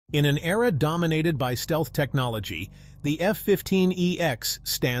In an era dominated by stealth technology, the F-15EX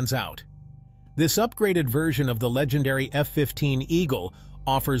stands out. This upgraded version of the legendary F-15 Eagle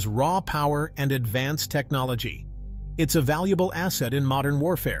offers raw power and advanced technology. It's a valuable asset in modern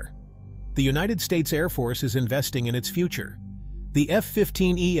warfare. The United States Air Force is investing in its future. The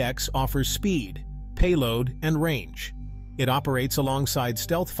F-15EX offers speed, payload, and range. It operates alongside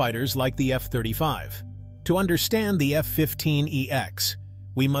stealth fighters like the F-35. To understand the F-15EX,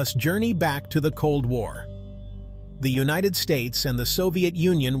 we must journey back to the Cold War. The United States and the Soviet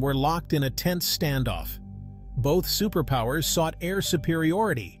Union were locked in a tense standoff. Both superpowers sought air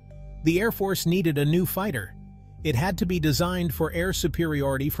superiority. The Air Force needed a new fighter. It had to be designed for air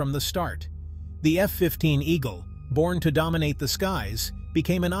superiority from the start. The F-15 Eagle, born to dominate the skies,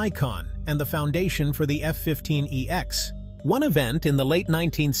 became an icon and the foundation for the F-15EX. One event in the late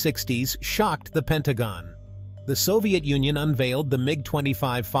 1960s shocked the Pentagon. The Soviet Union unveiled the MiG-25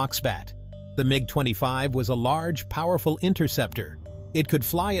 Foxbat. The MiG-25 was a large, powerful interceptor. It could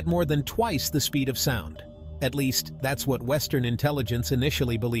fly at more than twice the speed of sound. At least, that's what Western intelligence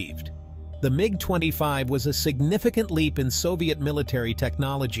initially believed. The MiG-25 was a significant leap in Soviet military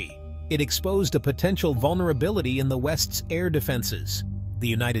technology. It exposed a potential vulnerability in the West's air defenses. The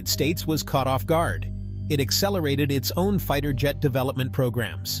United States was caught off guard. It accelerated its own fighter jet development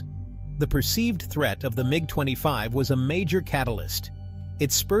programs. The perceived threat of the MiG-25 was a major catalyst.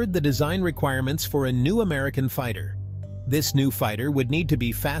 It spurred the design requirements for a new American fighter. This new fighter would need to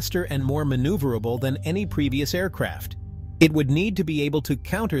be faster and more maneuverable than any previous aircraft. It would need to be able to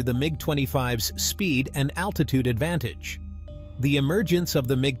counter the MiG-25's speed and altitude advantage. The emergence of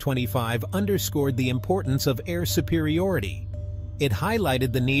the MiG-25 underscored the importance of air superiority. It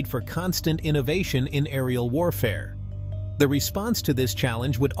highlighted the need for constant innovation in aerial warfare. The response to this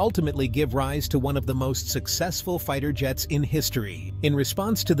challenge would ultimately give rise to one of the most successful fighter jets in history. In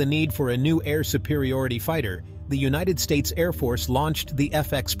response to the need for a new air superiority fighter, the United States Air Force launched the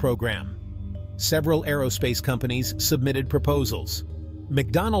FX program. Several aerospace companies submitted proposals.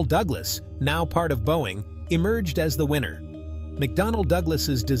 McDonnell Douglas, now part of Boeing, emerged as the winner. McDonnell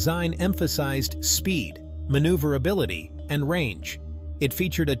Douglas's design emphasized speed, maneuverability, and range. It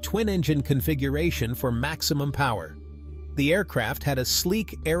featured a twin-engine configuration for maximum power. The aircraft had a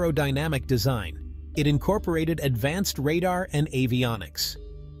sleek aerodynamic design. It incorporated advanced radar and avionics.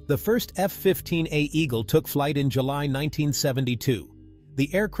 The first F-15A Eagle took flight in July 1972.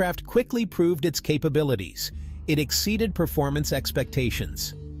 The aircraft quickly proved its capabilities. It exceeded performance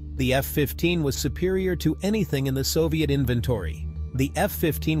expectations. The F-15 was superior to anything in the Soviet inventory. The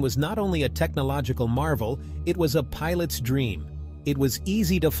F-15 was not only a technological marvel, it was a pilot's dream. It was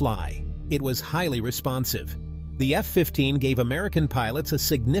easy to fly. It was highly responsive. The F-15 gave American pilots a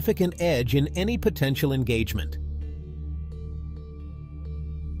significant edge in any potential engagement.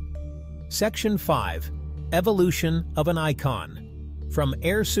 Section 5. Evolution of an icon. From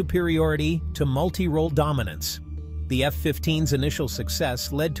air superiority to multi-role dominance. The F-15's initial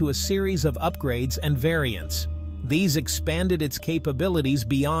success led to a series of upgrades and variants. These expanded its capabilities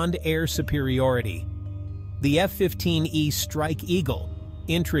beyond air superiority. The F-15E Strike Eagle,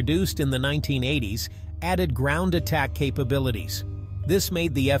 introduced in the 1980s, added ground attack capabilities. This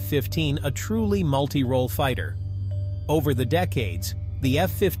made the F-15 a truly multi-role fighter. Over the decades, the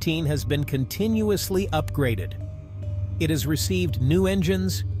F-15 has been continuously upgraded. It has received new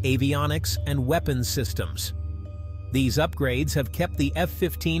engines, avionics, and weapons systems. These upgrades have kept the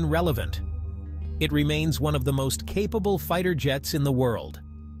F-15 relevant. It remains one of the most capable fighter jets in the world.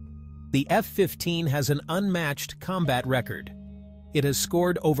 The F-15 has an unmatched combat record. It has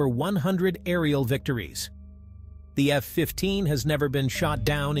scored over 100 aerial victories. The F-15 has never been shot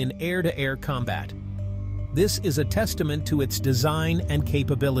down in air-to-air combat. This is a testament to its design and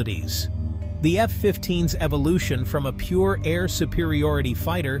capabilities. The F-15's evolution from a pure air superiority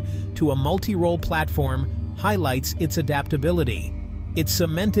fighter to a multi-role platform highlights its adaptability. It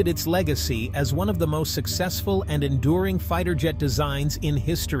cemented its legacy as one of the most successful and enduring fighter jet designs in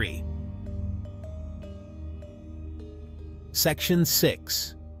history. Section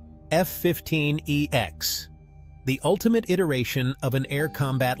 6. F-15EX. The ultimate iteration of an air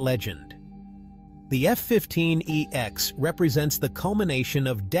combat legend. The F-15EX represents the culmination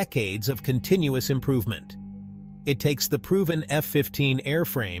of decades of continuous improvement. It takes the proven F-15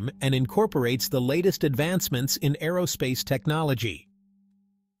 airframe and incorporates the latest advancements in aerospace technology.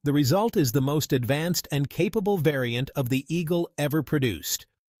 The result is the most advanced and capable variant of the Eagle ever produced.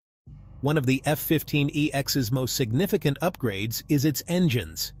 One of the F-15EX's most significant upgrades is its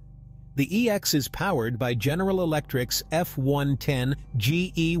engines. The EX is powered by General Electric's F-110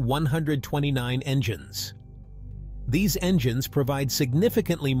 GE129 engines. These engines provide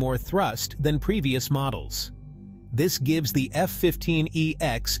significantly more thrust than previous models. This gives the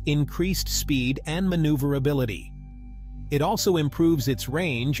F-15EX increased speed and maneuverability. It also improves its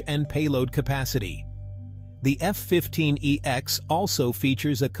range and payload capacity. The F-15EX also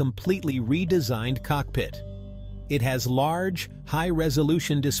features a completely redesigned cockpit. It has large,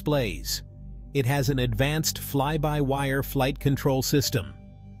 high-resolution displays. It has an advanced fly-by-wire flight control system.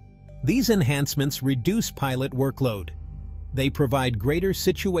 These enhancements reduce pilot workload. They provide greater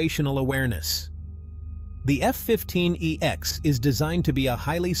situational awareness. The F-15EX is designed to be a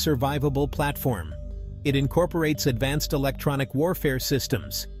highly survivable platform. It incorporates advanced electronic warfare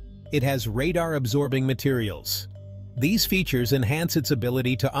systems. It has radar-absorbing materials. These features enhance its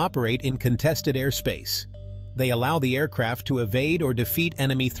ability to operate in contested airspace. They allow the aircraft to evade or defeat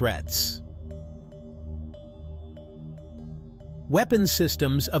enemy threats. Weapons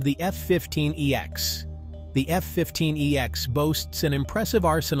systems of the F-15EX. The F-15EX boasts an impressive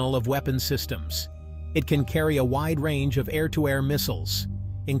arsenal of weapons systems. It can carry a wide range of air-to-air missiles,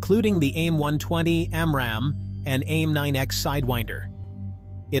 including the AIM-120 AMRAAM and AIM-9X Sidewinder.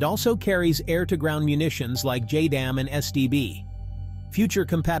 It also carries air-to-ground munitions like JDAM and SDB. Future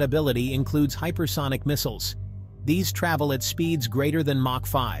compatibility includes hypersonic missiles. These travel at speeds greater than Mach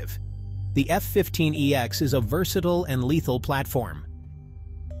 5. The F-15EX is a versatile and lethal platform.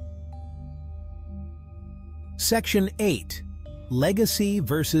 Section 8. Legacy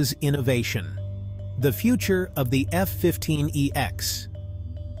versus Innovation. The future of the F-15EX.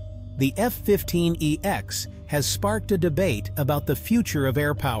 The F-15EX has sparked a debate about the future of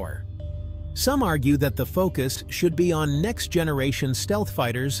air power. Some argue that the focus should be on next-generation stealth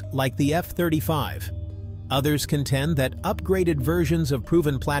fighters like the F-35. Others contend that upgraded versions of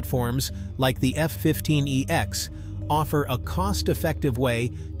proven platforms like the F-15EX offer a cost-effective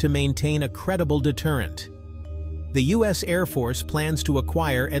way to maintain a credible deterrent. The U.S. Air Force plans to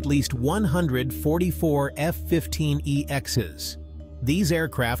acquire at least 144 F-15EXs. These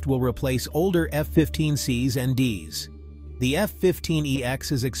aircraft will replace older F-15Cs and Ds. The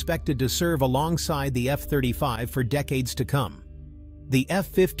F-15EX is expected to serve alongside the F-35 for decades to come. The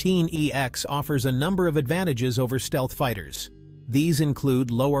F-15EX offers a number of advantages over stealth fighters. These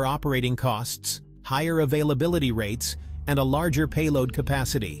include lower operating costs, higher availability rates, and a larger payload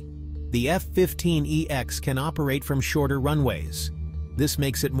capacity. The F-15EX can operate from shorter runways. This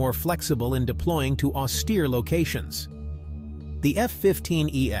makes it more flexible in deploying to austere locations. The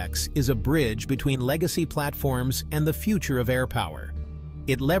F-15EX is a bridge between legacy platforms and the future of air power.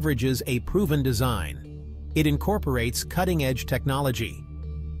 It leverages a proven design. It incorporates cutting-edge technology.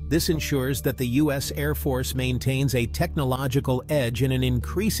 This ensures that the U.S. Air Force maintains a technological edge in an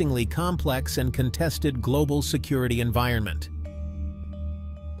increasingly complex and contested global security environment.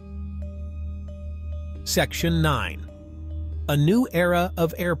 Section 9. A new era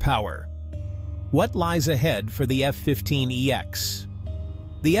of air power. What lies ahead for the F-15EX?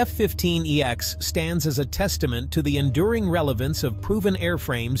 The F-15EX stands as a testament to the enduring relevance of proven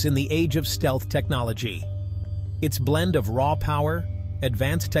airframes in the age of stealth technology. Its blend of raw power,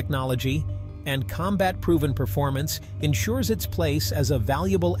 advanced technology, and combat-proven performance ensures its place as a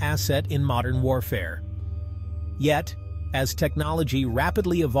valuable asset in modern warfare. Yet, as technology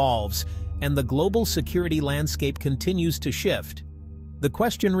rapidly evolves and the global security landscape continues to shift, the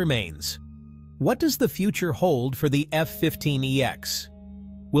question remains: what does the future hold for the F-15EX?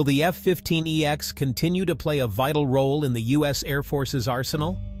 Will the F-15EX continue to play a vital role in the U.S. Air Force's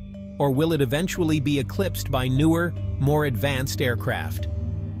arsenal? Or will it eventually be eclipsed by newer, more advanced aircraft?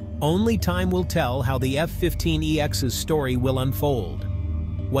 Only time will tell how the F-15EX's story will unfold.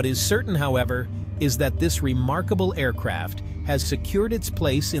 What is certain, however, is that this remarkable aircraft has secured its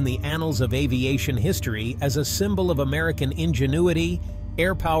place in the annals of aviation history as a symbol of American ingenuity,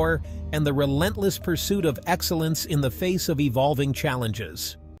 air power, and the relentless pursuit of excellence in the face of evolving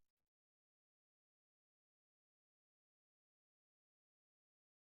challenges.